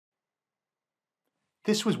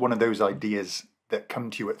This was one of those ideas that come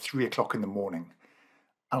to you at 3 o'clock in the morning.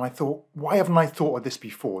 And I thought, why haven't I thought of this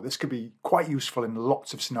before? This could be quite useful in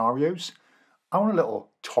lots of scenarios. I want a little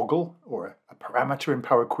toggle or a parameter in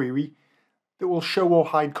Power Query that will show or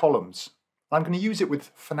hide columns. I'm going to use it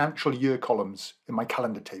with financial year columns in my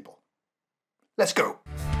calendar table. Let's go.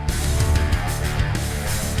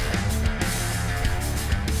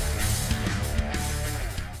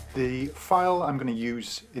 The file I'm going to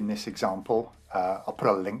use in this example, I'll put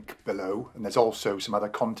a link below, and there's also some other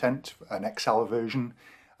content, an Excel version,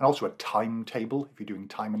 and also a timetable if you're doing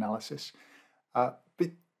time analysis.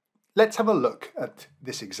 But let's have a look at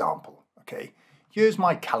this example. Okay, here's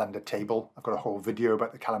my calendar table. I've got a whole video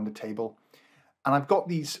about the calendar table, and I've got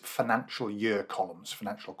these financial year columns: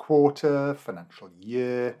 financial quarter, financial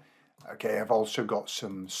year. Okay, I've also got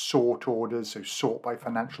some sort orders, so sort by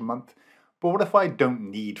financial month. But what if I don't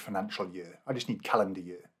need financial year? I just need calendar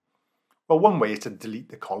year. Well, one way is to delete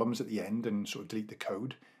the columns at the end and sort of delete the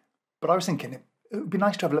code. But I was thinking it would be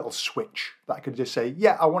nice to have a little switch that I could just say,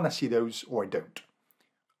 yeah, I want to see those or I don't.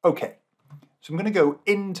 Okay, so I'm going to go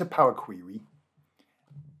into Power Query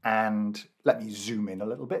and let me zoom in a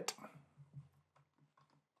little bit.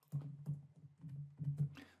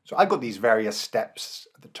 So I've got these various steps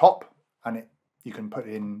at the top, and you can put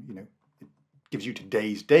in, it gives you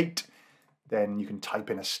today's date. Then you can type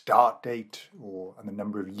in a start date and the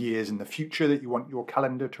number of years in the future that you want your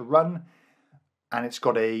calendar to run. And it's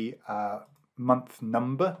got a month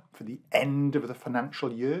number for the end of the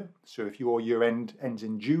financial year. So if your year end ends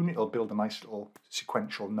in June, it'll build a nice little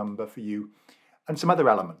sequential number for you, and some other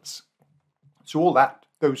elements. So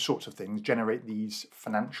those sorts of things generate these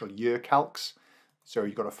financial year calcs. So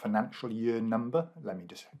you've got a financial year number. Let me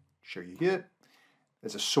just show you here.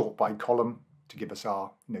 There's a sort by column to give us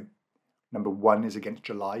our, number 1 is against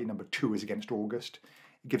July, number 2 is against August.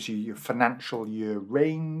 It gives you your financial year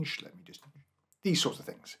range. These sorts of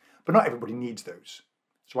things. But not everybody needs those.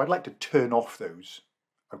 So I'd like to turn off those,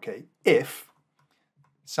 okay, if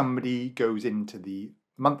somebody goes into the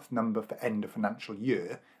month number for end of financial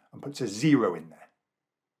year and puts a 0 in there.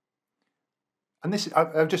 And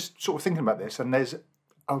I'm just sort of thinking about this, and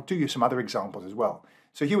I'll do you some other examples as well.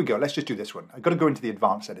 So here we go, let's just do this one. I've got to go into the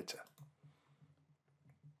advanced editor.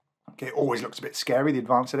 Okay, it always looks a bit scary, the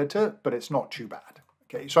advanced editor, but it's not too bad.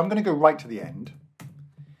 Okay, so I'm going to go right to the end.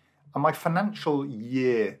 And my financial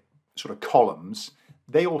year sort of columns,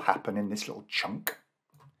 they all happen in this little chunk.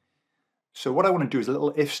 So what I want to do is a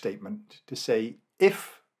little if statement to say,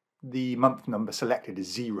 if the month number selected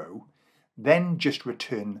is 0, then just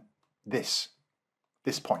return this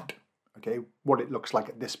point, okay, what it looks like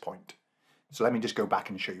at this point. So let me just go back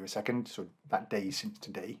and show you a second. So that day since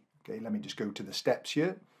today. Okay, let me just go to the steps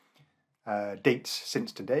here. Dates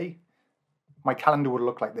since today. My calendar would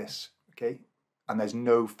look like this, okay? And there's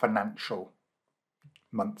no financial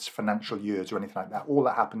months, financial years or anything like that. All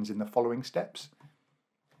that happens in the following steps.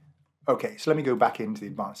 Okay, so let me go back into the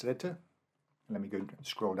advanced editor. Let me go and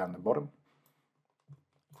scroll down the bottom.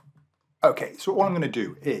 Okay, so all I'm going to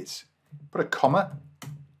do is put a comma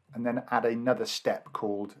and then add another step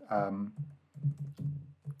called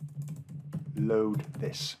load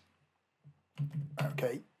this.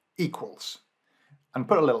 Okay, equals, and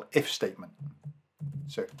put a little if statement.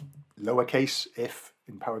 So lowercase if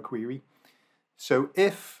in Power Query. So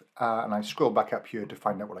if, and I scroll back up here to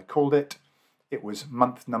find out what I called it, it was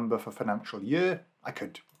month number for financial year.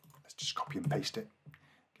 Let's just copy and paste it.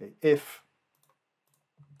 Okay, if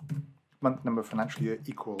month number financial year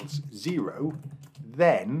equals 0,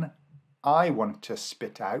 then I want to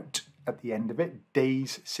spit out at the end of it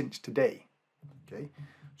days since today. Okay,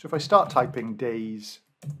 so if I start typing days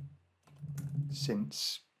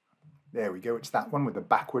since, there we go, it's that one with the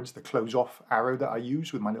backwards, the close off arrow that I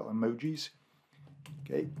use with my little emojis.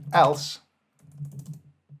 Okay, else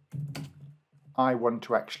I want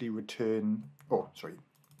to actually return,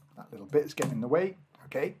 that little bit is getting in the way.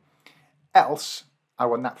 Okay, else I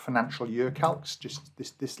want that financial year calcs, just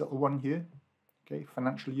this little one here. Okay,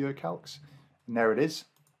 financial year calcs, and there it is.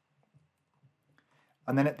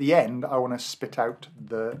 And then at the end, I want to spit out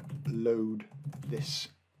the load this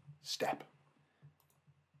step.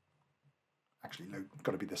 Actually,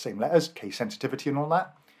 got to be the same letters, case sensitivity and all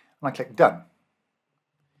that. And I click done.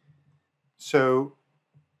 So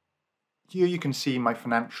here you can see my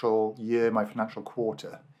financial year, my financial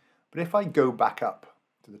quarter. But if I go back up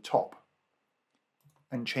to the top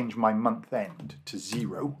and change my month end to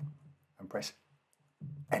 0 and press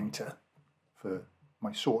enter for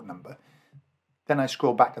my sort number, then I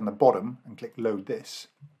scroll back down the bottom and click load this,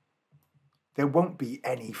 there won't be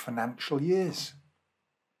any financial years.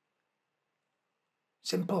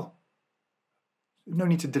 Simple. No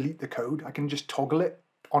need to delete the code. I can just toggle it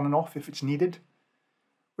on and off if it's needed,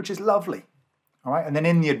 which is lovely. All right, and then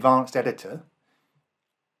in the advanced editor,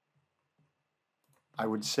 I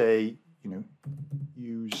would say,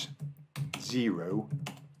 use 0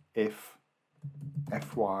 if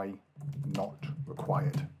fy not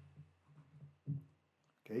required.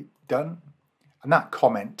 Okay, done. And that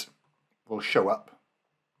comment will show up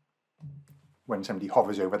when somebody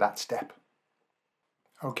hovers over that step.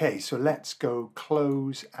 Okay, so let's go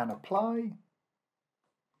close and apply.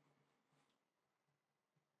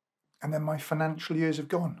 And then my financial years have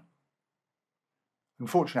gone.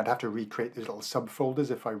 Unfortunately, I'd have to recreate those little subfolders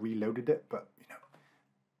if I reloaded it, but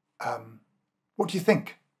what do you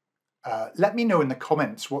think? Let me know in the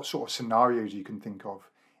comments what sort of scenarios you can think of,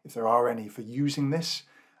 if there are any, for using this.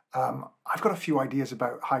 I've got a few ideas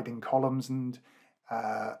about hiding columns and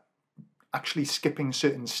actually skipping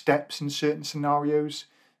certain steps in certain scenarios.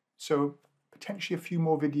 So potentially a few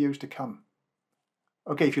more videos to come.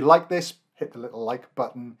 Okay, if you like this, hit the little like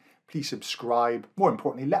button. Please subscribe. More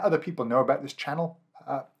importantly, let other people know about this channel.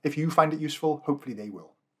 If you find it useful, hopefully they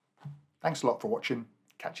will. Thanks a lot for watching.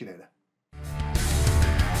 Catch you later.